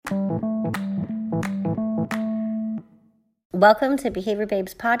Welcome to Behavior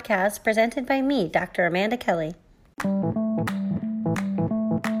Babes podcast presented by me, Dr. Amanda Kelly.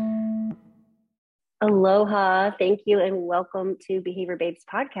 Aloha, thank you, and welcome to Behavior Babes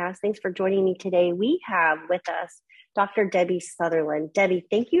podcast. Thanks for joining me today. We have with us Dr. Debbie Sutherland. Debbie,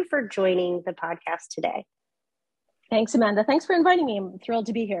 thank you for joining the podcast today. Thanks, Amanda. Thanks for inviting me. I'm thrilled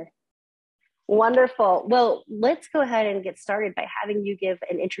to be here. Wonderful. Well, let's go ahead and get started by having you give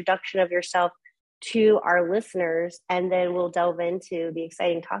an introduction of yourself to our listeners, and then we'll delve into the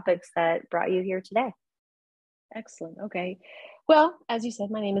exciting topics that brought you here today. Excellent. Okay. Well, as you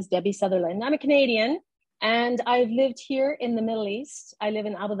said, my name is Debbie Sutherland. I'm a Canadian, and I've lived here in the Middle East. I live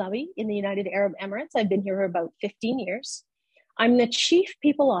in Abu Dhabi in the United Arab Emirates. I've been here for about 15 years. I'm the Chief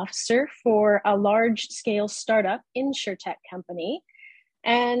People Officer for a large-scale startup InsurTech company.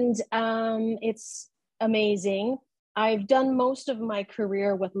 And it's amazing. I've done most of my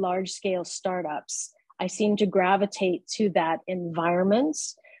career with large-scale startups. I seem to gravitate to that environment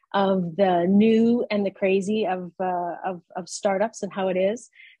of the new and the crazy of startups and how it is.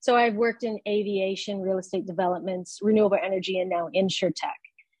 So I've worked in aviation, real estate developments, renewable energy, and now InsurTech.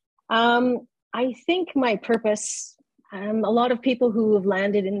 I think my purpose, a lot of people who have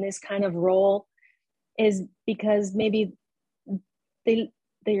landed in this kind of role is because maybe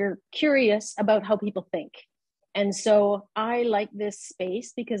they're curious about how people think. And so I like this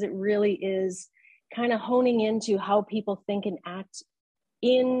space because it really is kind of honing into how people think and act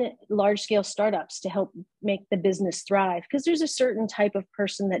in large-scale startups to help make the business thrive. Because there's a certain type of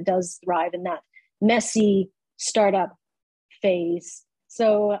person that does thrive in that messy startup phase.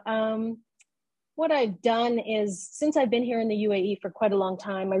 So what I've done is, since I've been here in the UAE for quite a long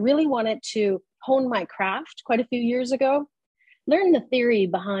time, I really wanted to hone my craft quite a few years ago. Learn the theory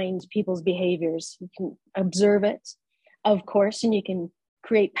behind people's behaviors. You can observe it, of course, and you can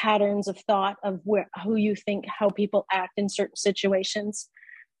create patterns of thought of who you think, how people act in certain situations.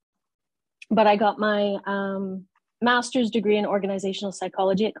 But I got my master's degree in organizational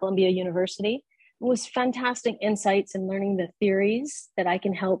psychology at Columbia University. It was fantastic insights in learning the theories that I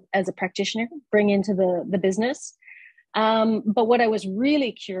can help as a practitioner bring into the business. But what I was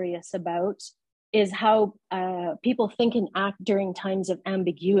really curious about is how people think and act during times of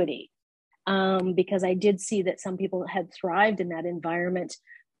ambiguity. Because I did see that some people had thrived in that environment,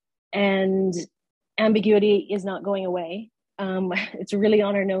 and ambiguity is not going away. It's really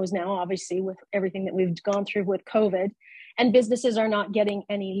on our nose now, obviously, with everything that we've gone through with COVID, and businesses are not getting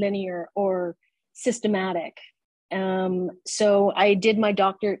any linear or systematic. So I did my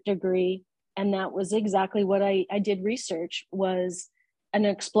doctorate degree, and that was exactly what I did. Research was an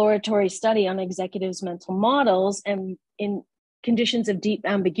exploratory study on executives' mental models and in conditions of deep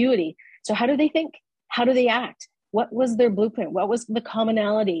ambiguity. So how do they think? How do they act? What was their blueprint? What was the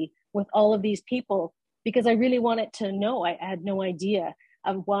commonality with all of these people? Because I really wanted to know. I had no idea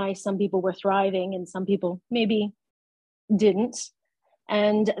of why some people were thriving and some people maybe didn't.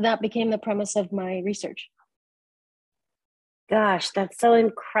 And that became the premise of my research. Gosh, that's so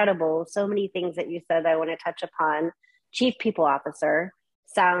incredible. So many things that you said that I want to touch upon. Chief People Officer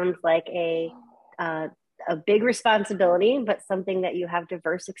sounds like a big responsibility, but something that you have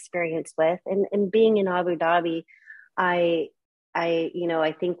diverse experience with. And being in Abu Dhabi, I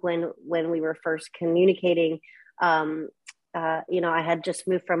think when we were first communicating, I had just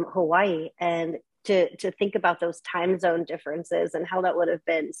moved from Hawaii, and to think about those time zone differences and how that would have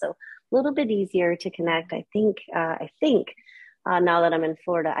been so a little bit easier to connect. I think now that I'm in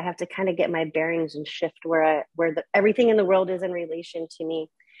Florida, I have to kind of get my bearings and shift where everything in the world is in relation to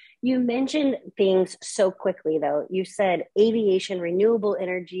me. You mentioned things so quickly, though. You said aviation, renewable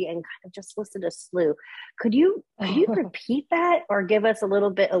energy, and kind of just listed a slew. Could you repeat that, or give us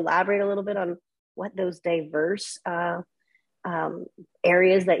elaborate a little bit on what those diverse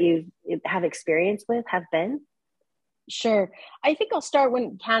areas that you have experience with have been? Sure. I think I'll start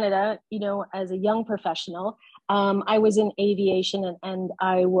when Canada, as a young professional, I was in aviation and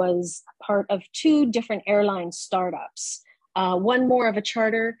I was part of two different airline startups. One more of a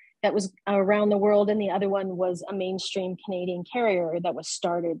charter that was around the world, and the other one was a mainstream Canadian carrier that was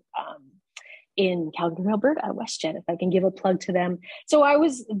started in Calgary, Alberta, WestJet, if I can give a plug to them. So I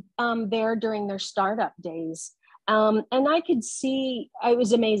was there during their startup days. And I could see, it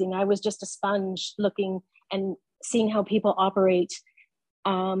was amazing. I was just a sponge looking and seeing how people operate.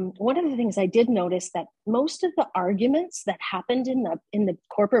 One of the things I did notice that most of the arguments that happened in the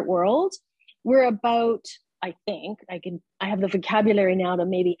corporate world were about, I think, I have the vocabulary now to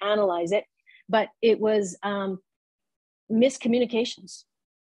maybe analyze it, but it was miscommunications.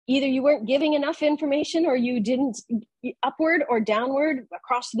 either you weren't giving enough information or you didn't, upward or downward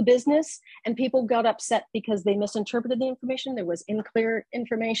across the business, and people got upset because they misinterpreted the information. There was unclear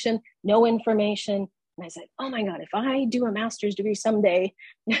information, no information. And I said, oh my God, if I do a master's degree someday,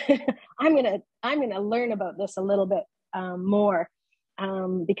 I'm gonna learn about this a little bit more,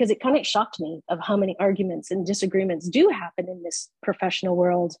 because it kind of shocked me of how many arguments and disagreements do happen in this professional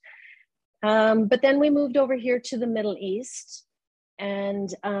world. But then we moved over here to the Middle East,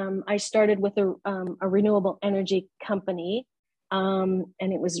 and I started with a renewable energy company, and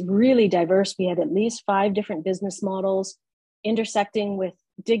it was really diverse. We had at least 5 different business models intersecting with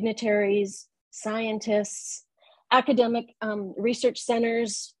dignitaries, scientists, academic research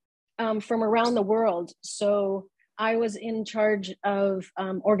centers from around the world. So I was in charge of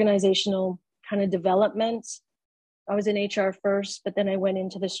organizational kind of development. I was in HR first, but then I went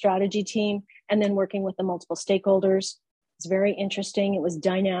into the strategy team and then working with the multiple stakeholders. It's very interesting. It was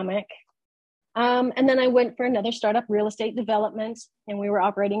dynamic. And then I went for another startup, real estate development, and we were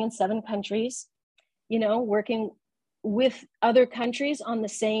operating in 7 countries, working with other countries on the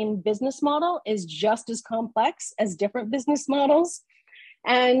same business model is just as complex as different business models.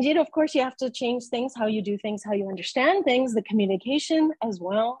 And, of course, you have to change things, how you do things, how you understand things, the communication as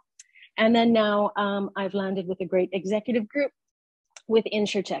well. And then now I've landed with a great executive group with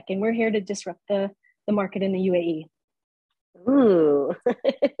InsurTech, and we're here to disrupt the market in the UAE. Ooh.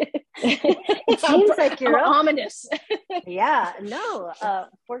 It seems like you're ominous. Yeah, no,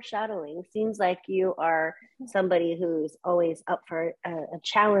 foreshadowing. Seems like you are somebody who's always up for a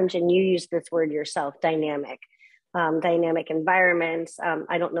challenge, and you use this word yourself, dynamic. Dynamic environments.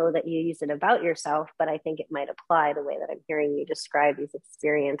 I don't know that you use it about yourself, but I think it might apply the way that I'm hearing you describe these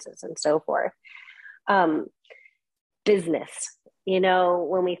experiences and so forth. Business.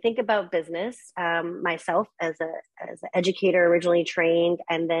 When we think about business, myself as an educator originally trained,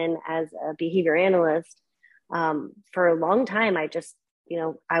 and then as a behavior analyst, for a long time, I just,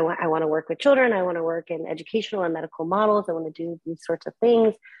 I want to work with children. I want to work in educational and medical models. I want to do these sorts of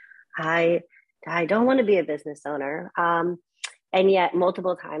things. I don't want to be a business owner. And yet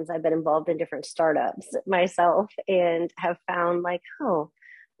multiple times I've been involved in different startups myself and have found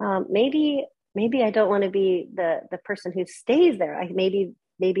maybe I don't want to be the person who stays there.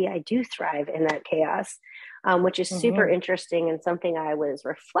 Maybe I do thrive in that chaos, which is super interesting and something I was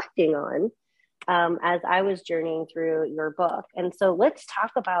reflecting on as I was journeying through your book. And so let's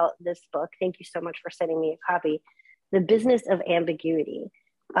talk about this book. Thank you so much for sending me a copy. The Business of Ambiguity.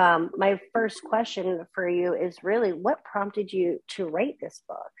 My first question for you is really, what prompted you to write this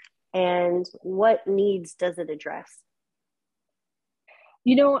book, and what needs does it address?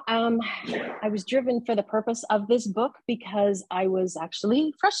 I was driven for the purpose of this book because I was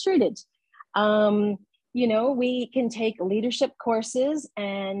actually frustrated. We can take leadership courses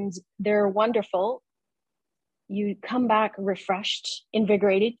and they're wonderful. You come back refreshed,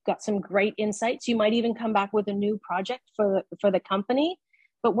 invigorated, got some great insights. You might even come back with a new project for the company.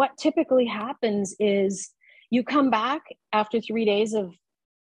 But what typically happens is you come back after 3 days of,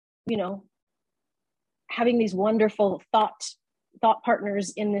 having these wonderful thought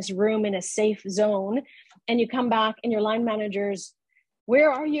partners in this room in a safe zone, and you come back and your line managers,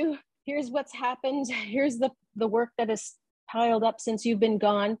 where are you? Here's what's happened. Here's the work that is piled up since you've been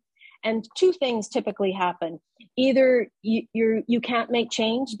gone. And 2 things typically happen. Either you can't make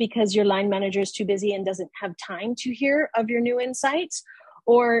change because your line manager is too busy and doesn't have time to hear of your new insights,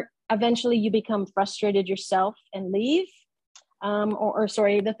 or eventually you become frustrated yourself and leave.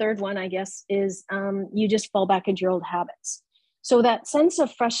 The third one, I guess, is you just fall back into your old habits. So that sense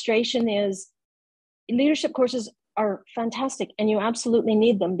of frustration is, leadership courses are fantastic and you absolutely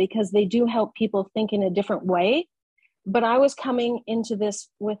need them because they do help people think in a different way. But I was coming into this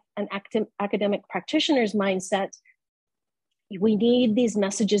with an academic practitioner's mindset. We need these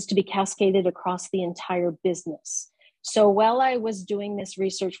messages to be cascaded across the entire business. So while I was doing this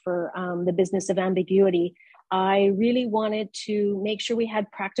research for the Business of Ambiguity, I really wanted to make sure we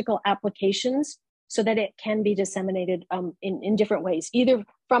had practical applications so that it can be disseminated in different ways, either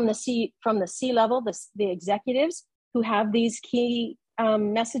from the C level, the executives who have these key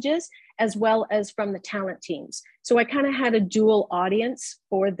messages, as well as from the talent teams. So I kind of had a dual audience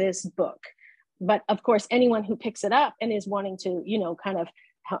for this book. But of course, anyone who picks it up and is wanting to, kind of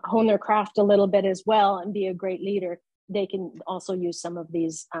hone their craft a little bit as well and be a great leader, they can also use some of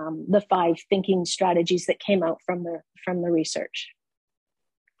these, the 5 thinking strategies that came out from the research.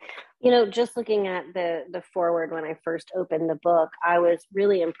 Just looking at the foreword when I first opened the book, I was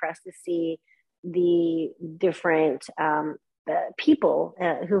really impressed to see the different people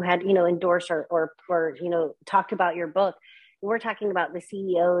who had, endorsed or talked about your book. we're talking about the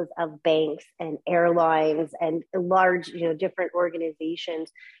CEOs of banks and airlines and large, different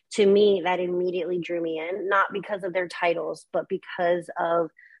organizations. To me, that immediately drew me in, not because of their titles, but because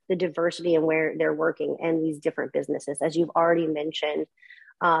of the diversity and where they're working and these different businesses, as you've already mentioned,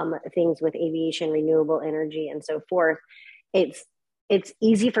 things with aviation, renewable energy, and so forth. It's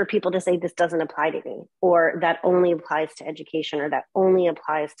easy for people to say this doesn't apply to me, or that only applies to education, or that only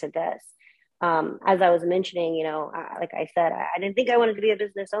applies to this. As I was mentioning, like I said, I didn't think I wanted to be a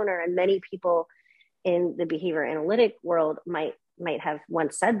business owner, and many people in the behavior analytic world might have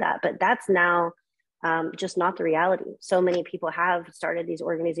once said that, but that's now just not the reality. So many people have started these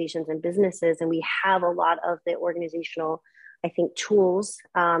organizations and businesses, and we have a lot of the organizational, I think, tools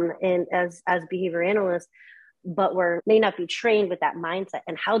and as behavior analysts, but may not be trained with that mindset.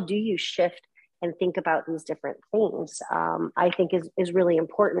 And how do you shift and think about these different things? I think is really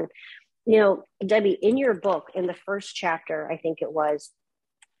important. Debbie, in your book, in the first chapter, I think it was,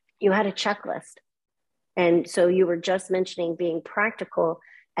 you had a checklist. And so you were just mentioning being practical.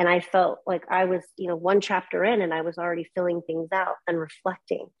 And I felt like I was, one chapter in, and I was already filling things out and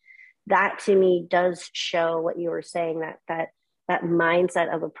reflecting. That to me does show what you were saying, that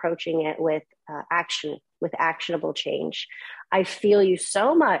mindset of approaching it with action, with actionable change. I feel you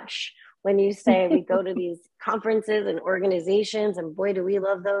so much when you say we go to these conferences and organizations, and boy, do we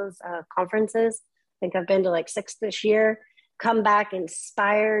love those conferences. I think I've been to like 6 this year, come back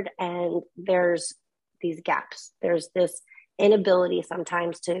inspired, and there's these gaps. There's this inability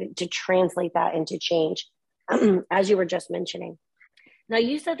sometimes to translate that into change, as you were just mentioning. Now,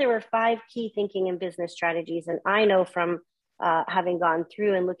 you said there were 5 key thinking and business strategies, and I know from having gone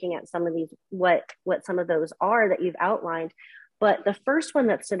through and looking at some of these, what some of those are that you've outlined. But the first one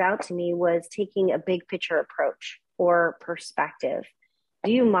that stood out to me was taking a big picture approach or perspective.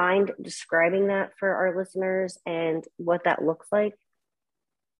 Do you mind describing that for our listeners and what that looks like?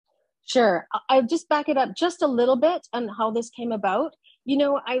 Sure. I'll just back it up just a little bit on how this came about.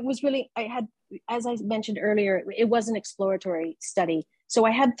 As I mentioned earlier, it was an exploratory study. So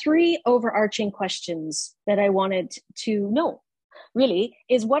I had 3 overarching questions that I wanted to know, really,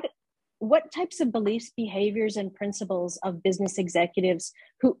 is what types of beliefs, behaviors, and principles of business executives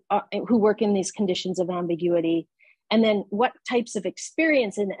who work in these conditions of ambiguity, and then what types of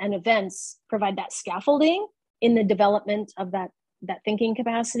experience and events provide that scaffolding in the development of that thinking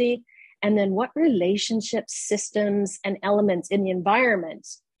capacity, and then what relationships, systems, and elements in the environment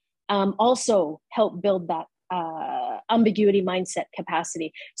also help build that ambiguity mindset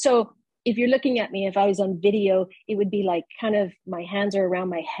capacity. So if you're looking at me, if I was on video, it would be like kind of my hands are around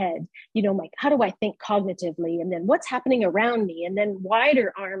my head, like how do I think cognitively, and then what's happening around me, and then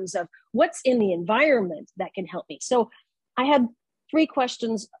wider arms of what's in the environment that can help me. So I had 3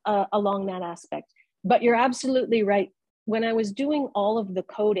 questions along that aspect, but you're absolutely right. When I was doing all of the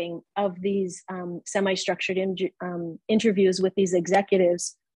coding of these semi-structured interviews with these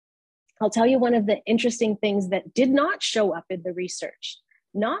executives, I'll tell you one of the interesting things that did not show up in the research.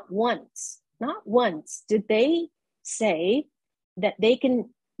 Not once did they say that they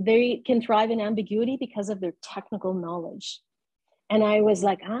can thrive in ambiguity because of their technical knowledge. And I was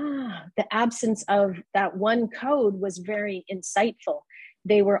like, the absence of that one code was very insightful.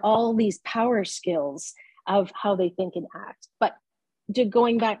 They were all these power skills of how they think and act. But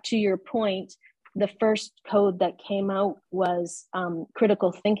going back to your point, the first code that came out was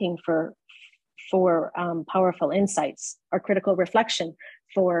critical thinking for powerful insights, or critical reflection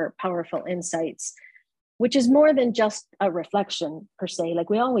for powerful insights, which is more than just a reflection per se. Like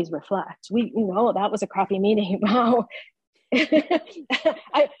we always reflect. That was a crappy meeting. Wow.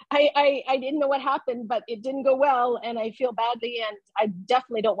 I didn't know what happened, but it didn't go well, and I feel badly, and I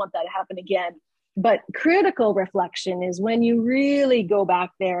definitely don't want that to happen again. But critical reflection is when you really go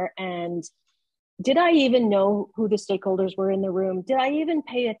back there and, did I even know who the stakeholders were in the room? Did I even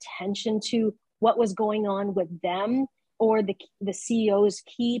pay attention to what was going on with them, or the CEO's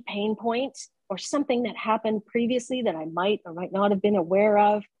key pain point, or something that happened previously that I might or might not have been aware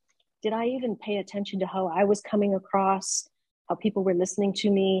of? Did I even pay attention to how I was coming across, how people were listening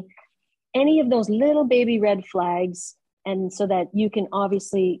to me? Any of those little baby red flags, and so that you can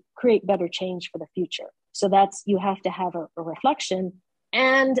obviously create better change for the future. So you have to have a reflection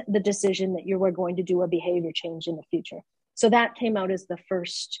and the decision that you are going to do a behavior change in the future. So that came out as the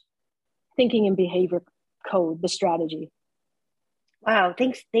first thinking and behavior code, the strategy. Wow,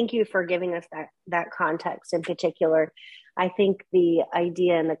 thank you for giving us that context in particular. I think the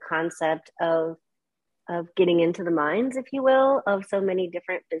idea and the concept of getting into the minds, if you will, of so many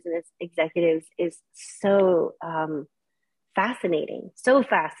different business executives, is so fascinating.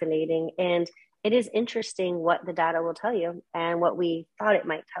 And it is interesting what the data will tell you and what we thought it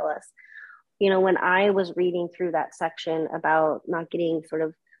might tell us. When I was reading through that section about not getting sort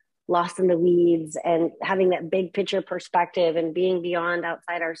of lost in the weeds and having that big picture perspective and being beyond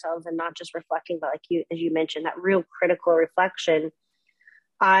outside ourselves and not just reflecting, but like you, as you mentioned, that real critical reflection,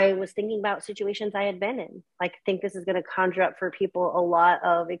 I was thinking about situations I had been in. Like, I think this is going to conjure up for people a lot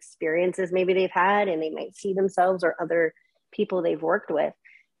of experiences maybe they've had, and they might see themselves or other people they've worked with.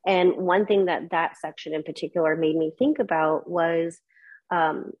 And one thing that section in particular made me think about was,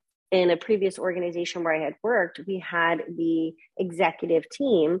 in a previous organization where I had worked, we had the executive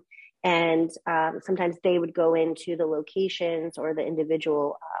team, and sometimes they would go into the locations or the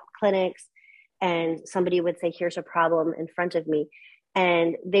individual clinics, and somebody would say, here's a problem in front of me.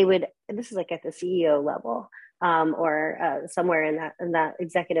 And they would, this is like at the CEO level, or somewhere in that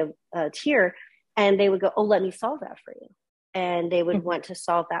executive tier, and they would go, oh, let me solve that for you. And they would want to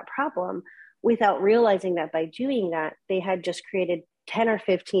solve that problem without realizing that by doing that, they had just created 10 or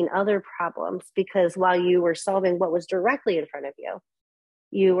 15 other problems, because while you were solving what was directly in front of you,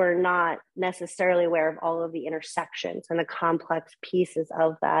 you were not necessarily aware of all of the intersections and the complex pieces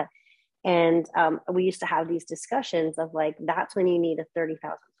of that. And we used to have these discussions of like, that's when you need a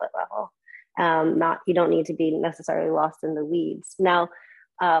 30,000 foot level. You don't need to be necessarily lost in the weeds. Now,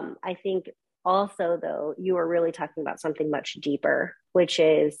 I think also, though, you were really talking about something much deeper, which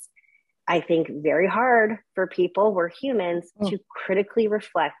is, I think, very hard for people, we're humans, to critically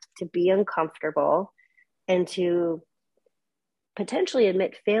reflect, to be uncomfortable, and to potentially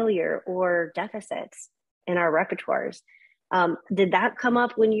admit failure or deficits in our repertoires. Did that come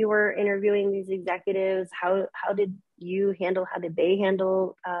up when you were interviewing these executives? How did they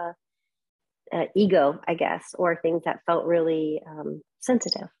handle ego, I guess, or things that felt really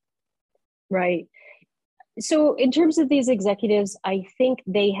sensitive? Right. So in terms of these executives, I think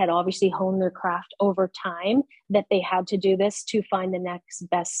they had obviously honed their craft over time, that they had to do this to find the next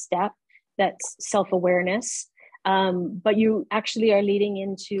best step. That's self-awareness. But you actually are leading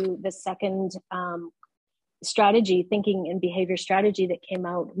into the second strategy, thinking and behavior strategy that came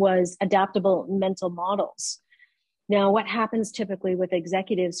out, was adaptable mental models. Now, what happens typically with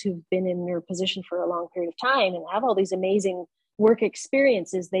executives who've been in their position for a long period of time and have all these amazing work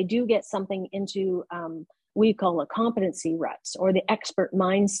experiences, they do get something into we call a competency ruts, or the expert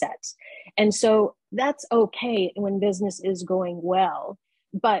mindset. And so that's okay when business is going well,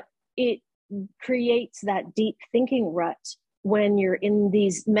 but it creates that deep thinking rut when you're in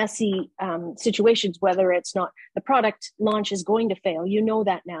these messy situations, whether it's not the product launch is going to fail, you know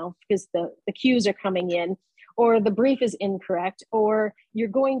that now because the cues are coming in, or the brief is incorrect, or you're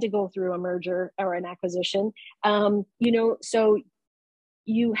going to go through a merger or an acquisition. So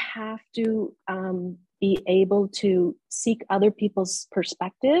you have to be able to seek other people's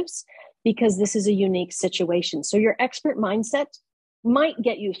perspectives, because this is a unique situation. So your expert mindset might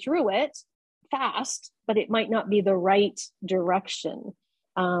get you through it fast, but it might not be the right direction.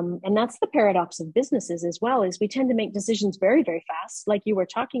 And that's the paradox of businesses as well, is we tend to make decisions very, very fast. Like you were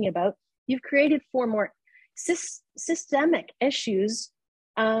talking about, you've created 4 more systemic issues,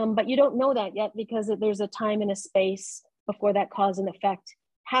 but you don't know that yet, because there's a time and a space before that cause and effect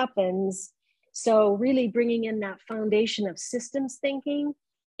happens. So really bringing in that foundation of systems thinking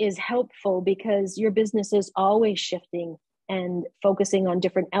is helpful, because your business is always shifting and focusing on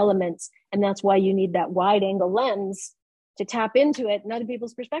different elements. And that's why you need that wide angle lens to tap into it and other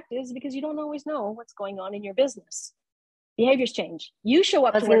people's perspectives, because you don't always know what's going on in your business. Behaviors change. You show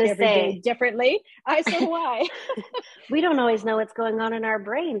up to work every day differently. So do I. We don't always know what's going on in our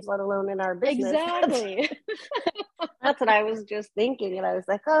brains, let alone in our business. Exactly. That's what I was just thinking. And I was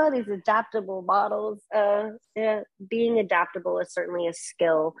like, oh, these adaptable models. Being adaptable is certainly a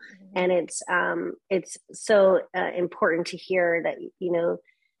skill. And it's so important to hear that,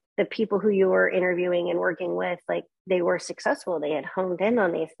 the people who you were interviewing and working with, like, they were successful. They had honed in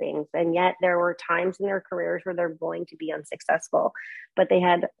on these things. And yet there were times in their careers where they're going to be unsuccessful, but they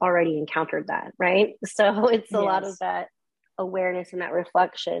had already encountered that. Right. So it's a lot of that awareness and that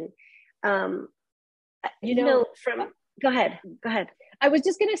reflection. Go ahead. I was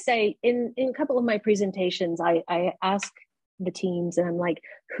just going to say, in a couple of my presentations, I ask the teams, and I'm like,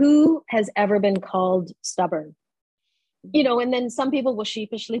 who has ever been called stubborn? And then some people will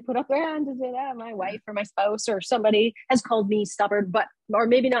sheepishly put up their hand and say, my wife or my spouse or somebody has called me stubborn, or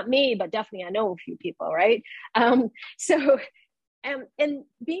maybe not me, but definitely I know a few people, right? And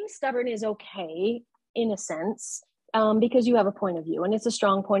being stubborn is okay in a sense, because you have a point of view, and it's a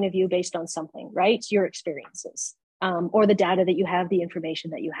strong point of view based on something, right? Your experiences, or the data that you have, the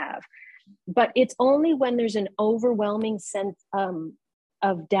information that you have. But it's only when there's an overwhelming sense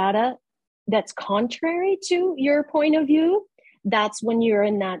of data that's contrary to your point of view, that's when you're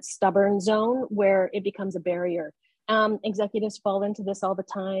in that stubborn zone where it becomes a barrier. Executives fall into this all the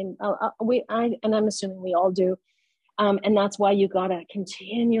time. And I'm assuming we all do. And that's why you got to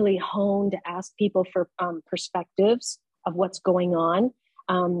continually hone to ask people for perspectives of what's going on,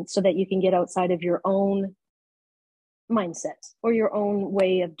 so that you can get outside of your own mindset or your own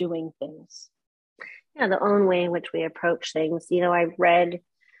way of doing things. Yeah, the own way in which we approach things. I've read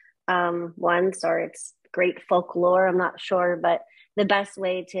once, or it's great folklore, I'm not sure, but the best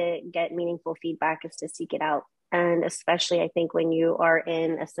way to get meaningful feedback is to seek it out. And especially, I think, when you are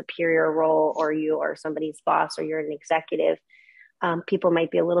in a superior role, or you are somebody's boss, or you're an executive, people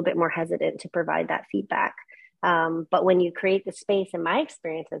might be a little bit more hesitant to provide that feedback. But when you create the space, and my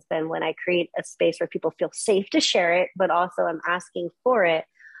experience has been when I create a space where people feel safe to share it, but also I'm asking for it,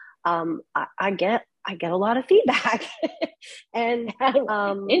 I get a lot of feedback. And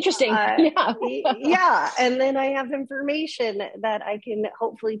interesting. Yeah. Yeah. And then I have information that I can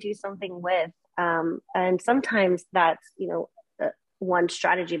hopefully do something with. And sometimes that's, one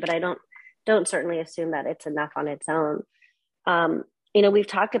strategy, but I don't certainly assume that it's enough on its own. We've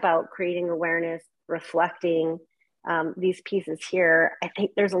talked about creating awareness, reflecting, these pieces here. I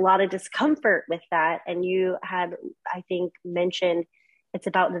think there's a lot of discomfort with that. And you had, I think, mentioned it's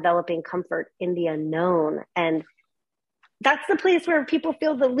about developing comfort in the unknown. And that's the place where people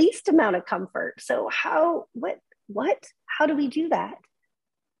feel the least amount of comfort. So how do we do that?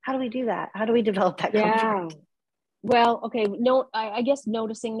 How do we do that? How do we develop that comfort? Well, okay. No, I guess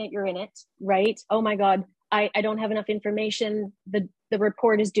noticing that you're in it, right? Oh my God, I don't have enough information. The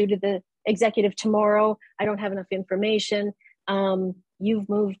report is due to the executive tomorrow. I don't have enough information. You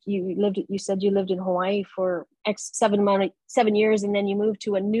said you lived in Hawaii for 7 years, and then you moved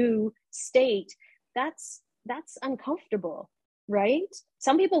to a new state. That's uncomfortable, right?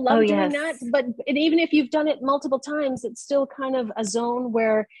 Some people love doing that, but even if you've done it multiple times, it's still kind of a zone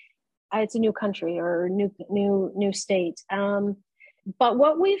where it's a new country or new state. But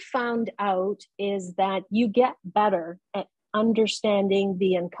what we've found out is that you get better at understanding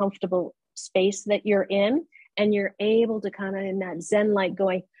the uncomfortable space that you're in, and you're able to kind of in that Zen like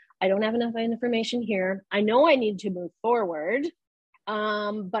going, I don't have enough information here. I know I need to move forward,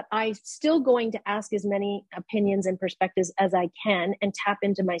 but I'm still going to ask as many opinions and perspectives as I can and tap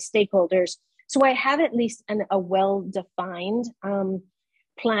into my stakeholders. So I have at least a well-defined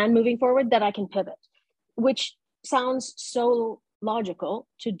plan moving forward that I can pivot, which sounds so logical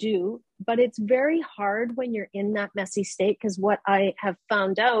to do, but it's very hard when you're in that messy state, because what I have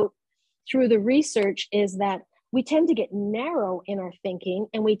found out through the research is that we tend to get narrow in our thinking,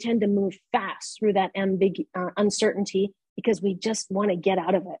 and we tend to move fast through that uncertainty because we just want to get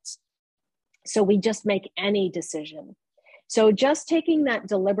out of it. So we just make any decision. So just taking that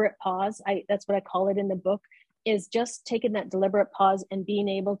deliberate pause, that's what I call it in the book, is just taking that deliberate pause and being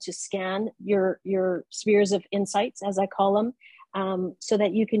able to scan your spheres of insights, as I call them, so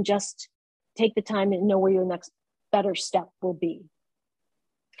that you can just take the time and know where your next better step will be.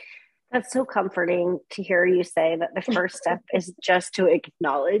 That's so comforting to hear you say that the first step is just to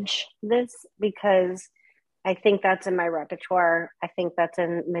acknowledge this, because I think that's in my repertoire. I think that's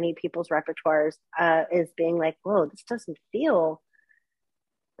in many people's repertoires, is being like, whoa, this doesn't feel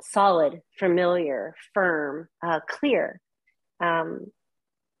solid, familiar, firm, clear. And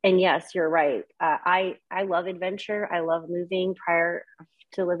yes, you're right. I love adventure. I love moving. Prior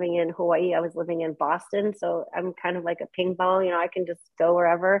to living in Hawaii, I was living in Boston. So I'm kind of like a ping pong, I can just go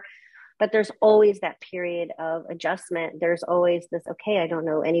wherever. But there's always that period of adjustment. There's always this, okay, I don't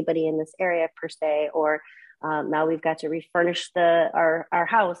know anybody in this area per se, or now we've got to refurnish our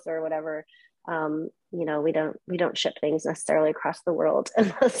house or whatever. We don't ship things necessarily across the world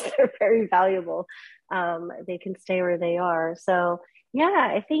unless they're very valuable. They can stay where they are. So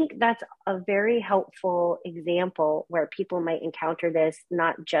yeah, I think that's a very helpful example where people might encounter this,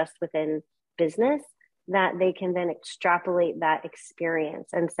 not just within business, that they can then extrapolate that experience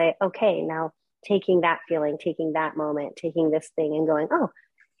and say, okay, now taking that feeling, taking that moment, taking this thing and going, oh,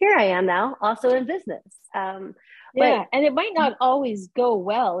 here I am now, also in business. And it might not always go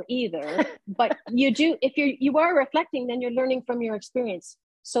well either, but you do, if you are reflecting, then you're learning from your experience.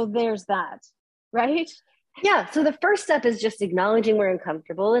 So there's that, right? Yeah. So the first step is just acknowledging we're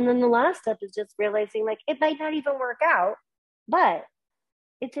uncomfortable. And then the last step is just realizing like it might not even work out, but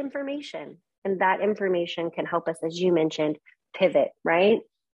it's information. And that information can help us, as you mentioned, pivot, right?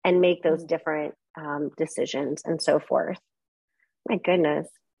 And make those different decisions and so forth. My goodness.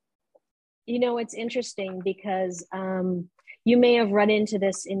 It's interesting because you may have run into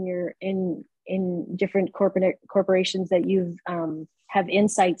this in in different corporations that you've have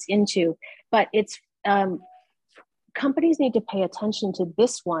insights into. But it's companies need to pay attention to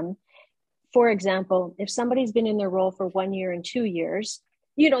this one. For example, if somebody's been in their role for 1 year and 2 years,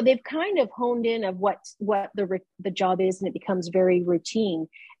 they've kind of honed in of what the job is, and it becomes very routine.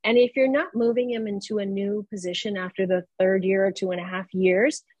 And if you're not moving them into a new position after the third year or 2.5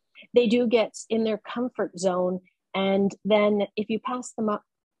 years, they do get in their comfort zone. And then if you pass them up,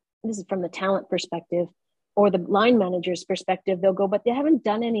 this is from the talent perspective or the line manager's perspective, they'll go, but they haven't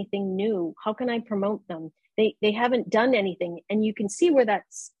done anything new. How can I promote them? They haven't done anything. And you can see where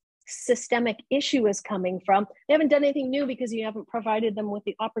that's systemic issue is coming from. They haven't done anything new because you haven't provided them with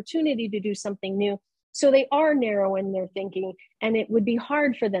the opportunity to do something new. So they are narrow in their thinking, and it would be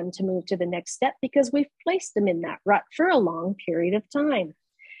hard for them to move to the next step because we've placed them in that rut for a long period of time.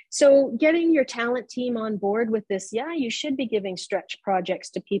 So getting your talent team on board with this, yeah, you should be giving stretch projects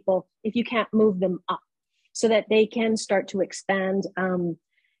to people if you can't move them up so that they can start to expand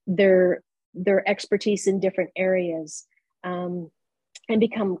their expertise in different areas. And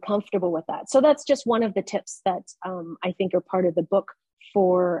become comfortable with that. So that's just one of the tips that I think are part of the book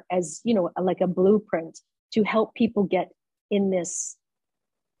for, as like a blueprint to help people get in this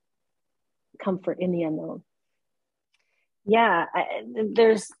comfort in the unknown. Yeah,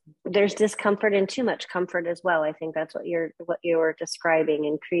 there's discomfort and too much comfort as well. I think that's what you're describing,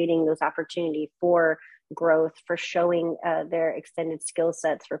 and creating those opportunity for growth, for showing their extended skill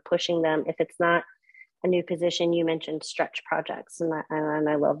sets, for pushing them. If it's not a new position, you mentioned stretch projects, and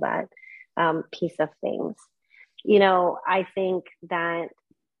I love that piece of things. I think that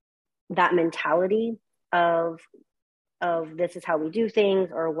mentality of this is how we do things,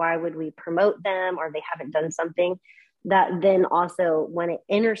 or why would we promote them, or they haven't done something, that then also when it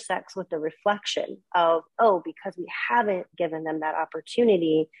intersects with the reflection of, because we haven't given them that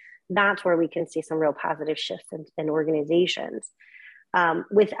opportunity, that's where we can see some real positive shifts in organizations.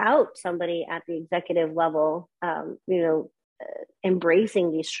 Without somebody at the executive level,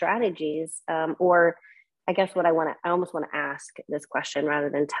 embracing these strategies, or I guess I almost want to ask this question rather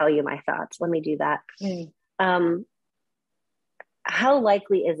than tell you my thoughts. Let me do that. How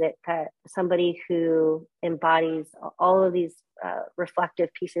likely is it that somebody who embodies all of these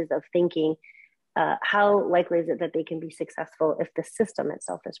reflective pieces of thinking, how likely is it that they can be successful if the system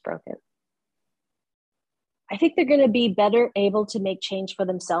itself is broken? I think they're going to be better able to make change for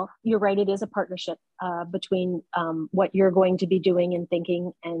themselves. You're right. It is a partnership between what you're going to be doing and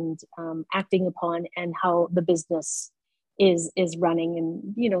thinking and acting upon, and how the business is running,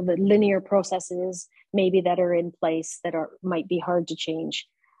 and the linear processes maybe that are in place that might be hard to change.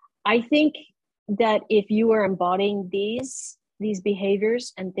 I think that if you are embodying these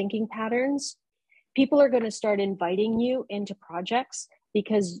behaviors and thinking patterns, people are going to start inviting you into projects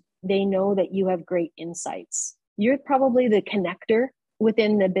because they know that you have great insights. You're probably the connector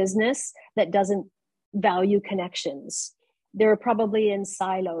within the business that doesn't value connections. They're probably in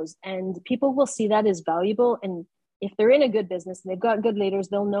silos, and people will see that as valuable. And if they're in a good business and they've got good leaders,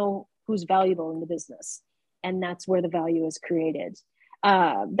 they'll know who's valuable in the business. And that's where the value is created.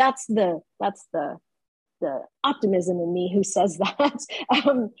 That's the optimism in me who says that,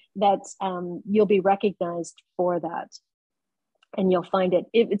 you'll be recognized for that. And you'll find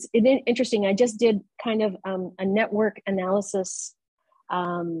it's interesting. I just did kind of a network analysis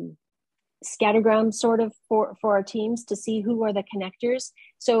scattergram sort of for our teams to see who are the connectors.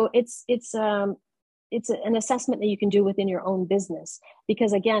 So it's an assessment that you can do within your own business.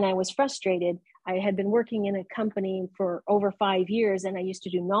 Because again, I was frustrated. I had been working in a company for over 5 years, and I used to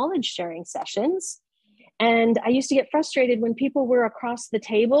do knowledge sharing sessions. And I used to get frustrated when people were across the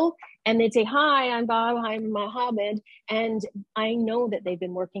table and they'd say, "Hi, I'm Bob. I'm Mohammed." And I know that they've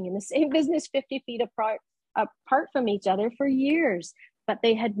been working in the same business 50 feet apart from each other for years, but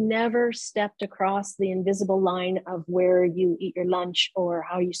they had never stepped across the invisible line of where you eat your lunch or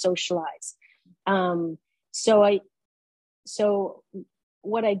how you socialize. So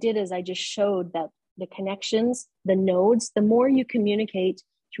what I did is I just showed that the connections, the nodes, the more you communicate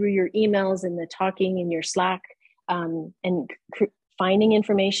through your emails and the talking in your Slack, and finding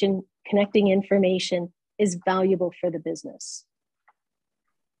information, connecting information is valuable for the business.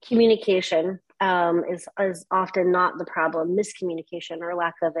 Communication is often not the problem. Miscommunication or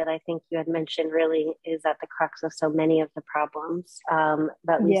lack of it, I think you had mentioned, really is at the crux of so many of the problems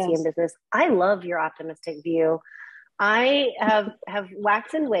that we see in business. I love your optimistic view. I have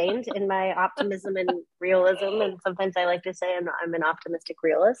waxed and waned in my optimism and realism, and sometimes I like to say I'm an optimistic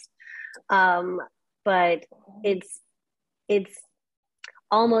realist. But it's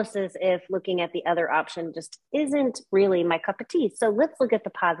almost as if looking at the other option just isn't really my cup of tea. So let's look at the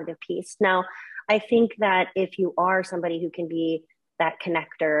positive piece. Now, I think that if you are somebody who can be that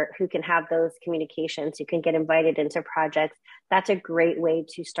connector, who can have those communications, who can get invited into projects, that's a great way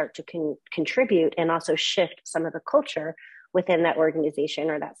to start to contribute and also shift some of the culture within that organization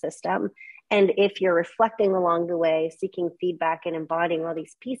or that system. And if you're reflecting along the way, seeking feedback and embodying all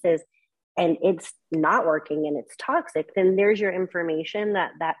these pieces, and it's not working and it's toxic, then there's your information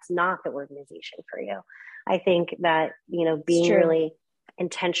that that's not the organization for you. I think that, you know, being really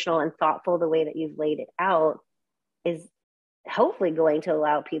intentional and thoughtful the way that you've laid it out is hopefully going to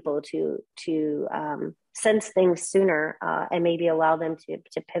allow people to sense things sooner and maybe allow them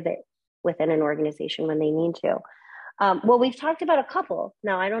to pivot within an organization when they need to. Well, we've talked about a couple.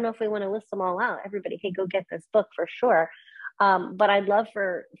 Now, I don't know if we want to list them all out. Everybody, hey, go get this book for sure. But I'd love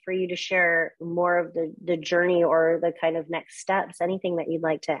for you to share more of the journey or the kind of next steps, anything that you'd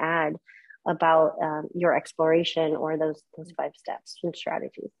like to add about your exploration or those 5 steps and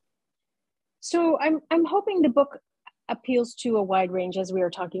strategies. So I'm hoping the book appeals to a wide range, as we were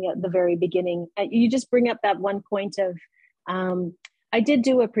talking at the very beginning. You just bring up that one point of, I did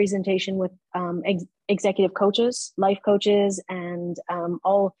do a presentation with executive coaches, life coaches, and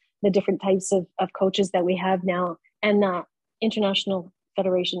all the different types of coaches that we have now. And the International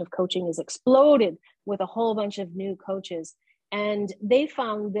Federation of Coaching is exploded with a whole bunch of new coaches. And they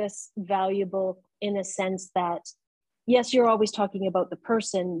found this valuable in a sense that, yes, you're always talking about the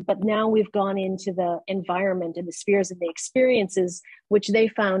person, but now we've gone into the environment and the spheres and the experiences, which they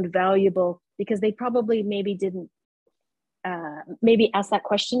found valuable because they probably maybe didn't maybe ask that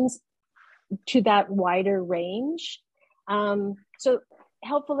questions to that wider range. So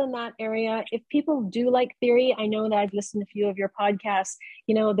helpful in that area. If people do like theory, I know that I've listened to a few of your podcasts,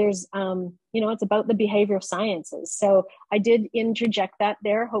 you know, there's, it's about the behavioral sciences. So I did interject that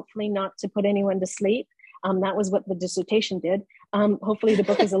there, hopefully not to put anyone to sleep. That was what the dissertation did. Hopefully the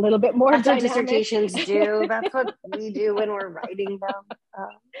book is a little bit more That's dynamic. what dissertations do. That's what we do when we're writing them.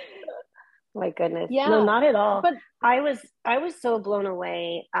 My goodness. Yeah. No, not at all. But I was so blown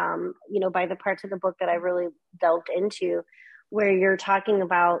away, by the parts of the book that I really delved into, where you're talking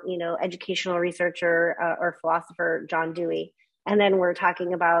about, educational researcher or philosopher John Dewey. And then we're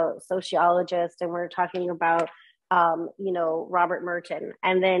talking about sociologists, and we're talking about, Robert Merton.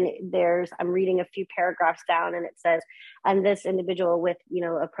 And then I'm reading a few paragraphs down, and it says, and this individual with,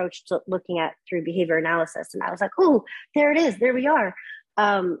 approach to looking at through behavior analysis. And I was like, oh, there it is. There we are.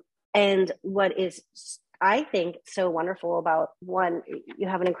 And what is, I think, so wonderful about, one, you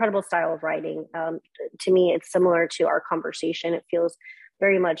have an incredible style of writing. To me, it's similar to our conversation. It feels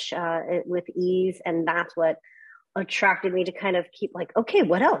very much with ease. And that's what attracted me to kind of keep like, okay,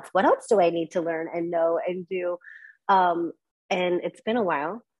 what else? What else do I need to learn and know and do? And it's been a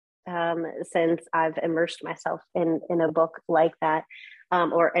while since I've immersed myself in a book like that,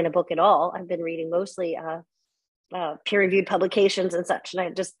 or in a book at all. I've been reading mostly peer-reviewed publications and such.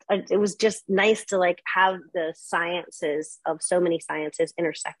 And it was just nice to like have the sciences of so many sciences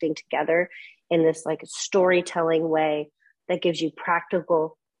intersecting together in this like storytelling way that gives you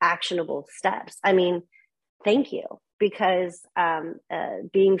practical, actionable steps. I mean, thank you, because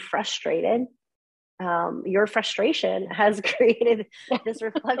being frustrated, your frustration has created this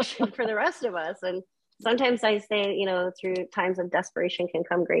reflection for the rest of us. And sometimes I say, through times of desperation can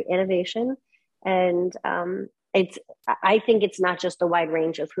come great innovation. And I think it's not just a wide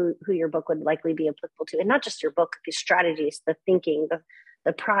range of who your book would likely be applicable to, and not just your book, the strategies, the thinking,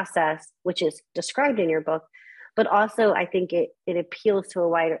 the process, which is described in your book, but also I think it appeals to a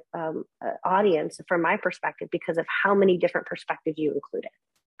wide audience from my perspective because of how many different perspectives you included.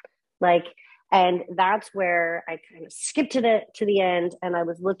 And that's where I kind of skipped to the end, and I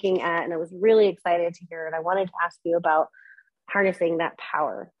was looking at, and I was really excited to hear it. I wanted to ask you about harnessing that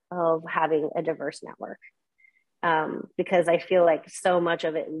power of having a diverse network. Because I feel like so much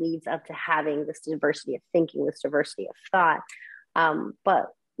of it leads up to having this diversity of thinking, this diversity of thought. But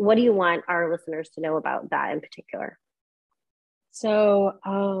what do you want our listeners to know about that in particular? So,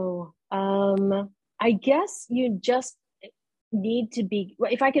 I guess you just need to be,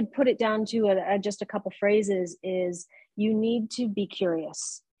 if I could put it down to just a couple phrases, is you need to be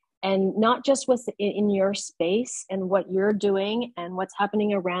curious. And not just what's in your space and what you're doing and what's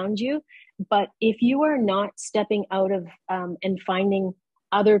happening around you, but if you are not stepping out of and finding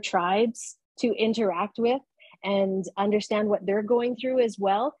other tribes to interact with and understand what they're going through as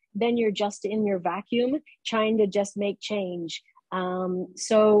well, then you're just in your vacuum trying to just make change.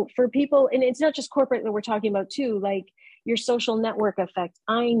 So for people, and it's not just corporate that we're talking about too, like, your social network effect.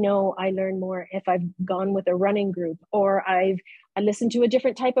 I know I learn more if I've gone with a running group, or I listened to a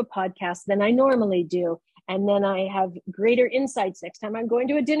different type of podcast than I normally do. And then I have greater insights next time I'm going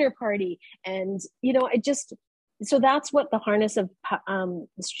to a dinner party. And, so that's what the harness of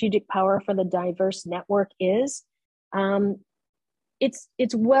strategic power for the diverse network is.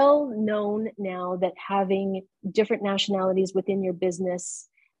 It's well known now that having different nationalities within your business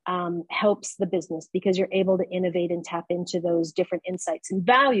helps the business, because you're able to innovate and tap into those different insights and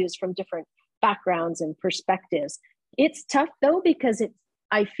values from different backgrounds and perspectives. It's tough though, because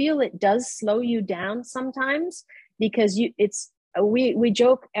I feel it does slow you down sometimes, because we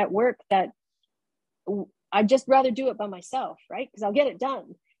joke at work that I'd just rather do it by myself, right? Because I'll get it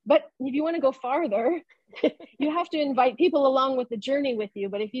done. But if you want to go farther, you have to invite people along with the journey with you.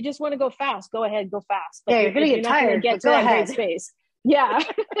 But if you just want to go fast, go ahead, go fast. But yeah, you're going to get tired. Get to that great space. Yeah.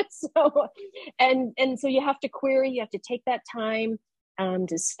 So you have to query. You have to take that time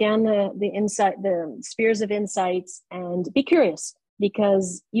to scan the spheres of insights, and be curious,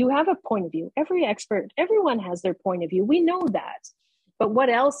 because you have a point of view. Everyone has their point of view. We know that. But what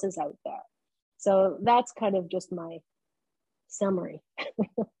else is out there? So that's kind of just my summary.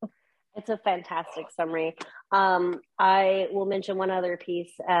 It's a fantastic summary. I will mention one other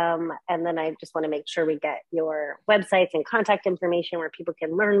piece, and then I just want to make sure we get your websites and contact information where people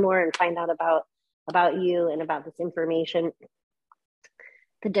can learn more and find out about you and about this information.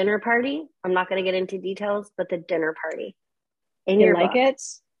 The dinner party, I'm not going to get into details, but the dinner party. You like it?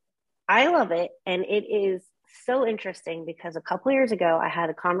 I love it. And it is so interesting, because a couple years ago, I had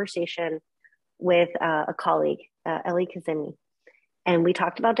a conversation with a colleague, Ellie Kazemi, and we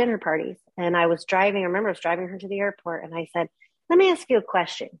talked about dinner parties. And I remember I was driving her to the airport, and I said, let me ask you a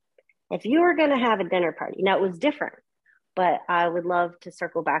question. If you were going to have a dinner party, now it was different, but I would love to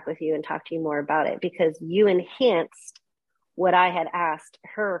circle back with you and talk to you more about it, because you enhanced what I had asked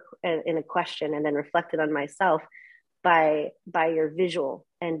her in a question, and then reflected on myself by your visual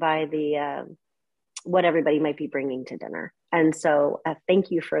and by the what everybody might be bringing to dinner. And so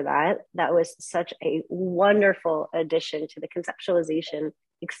thank you for that. That was such a wonderful addition to the conceptualization,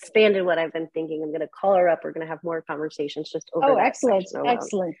 expanded what I've been thinking. I'm going to call her up. We're going to have more conversations just over that excellent.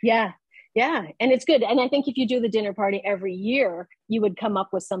 Excellent. Yeah. Yeah. And it's good. And I think if you do the dinner party every year, you would come up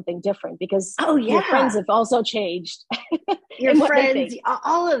with something different, because your friends have also changed. Your friends,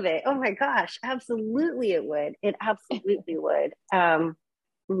 all of it. Oh my gosh. Absolutely. It would. It absolutely would.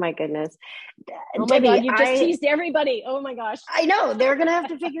 My goodness. Oh my God, you just teased everybody. Oh my gosh. I know. They're going to have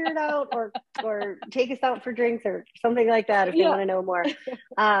to figure it out, or take us out for drinks or something like that if they want to know more.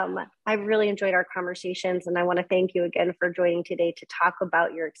 I've really enjoyed our conversations, and I want to thank you again for joining today to talk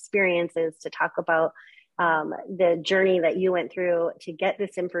about your experiences, to talk about the journey that you went through to get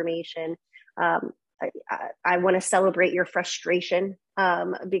this information. I want to celebrate your frustration,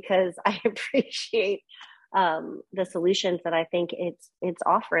 because I appreciate the solutions that I think it's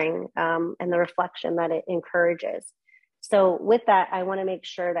offering, and the reflection that it encourages. So with that, I want to make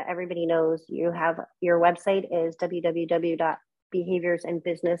sure that everybody knows you have your website is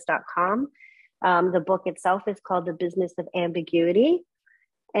www.behaviorsandbusiness.com. The book itself is called The Business of Ambiguity.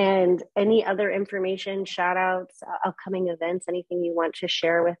 And any other information, shout outs, upcoming events, anything you want to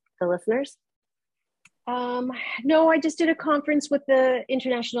share with the listeners? No, I just did a conference with the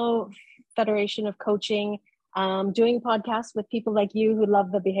International Federation of Coaching, doing podcasts with people like you who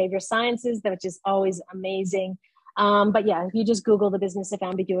love the behavior sciences, which is always amazing. But yeah, if you just Google The Business of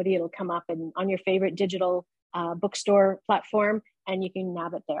Ambiguity, it'll come up on your favorite digital bookstore platform, and you can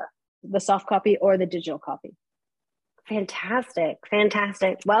nab it there, the soft copy or the digital copy. Fantastic.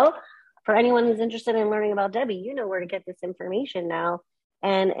 Well, for anyone who's interested in learning about Debbie, you know where to get this information now.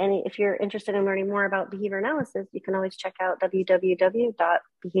 And if you're interested in learning more about behavior analysis, you can always check out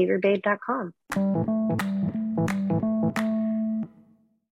www.behaviorbabe.com.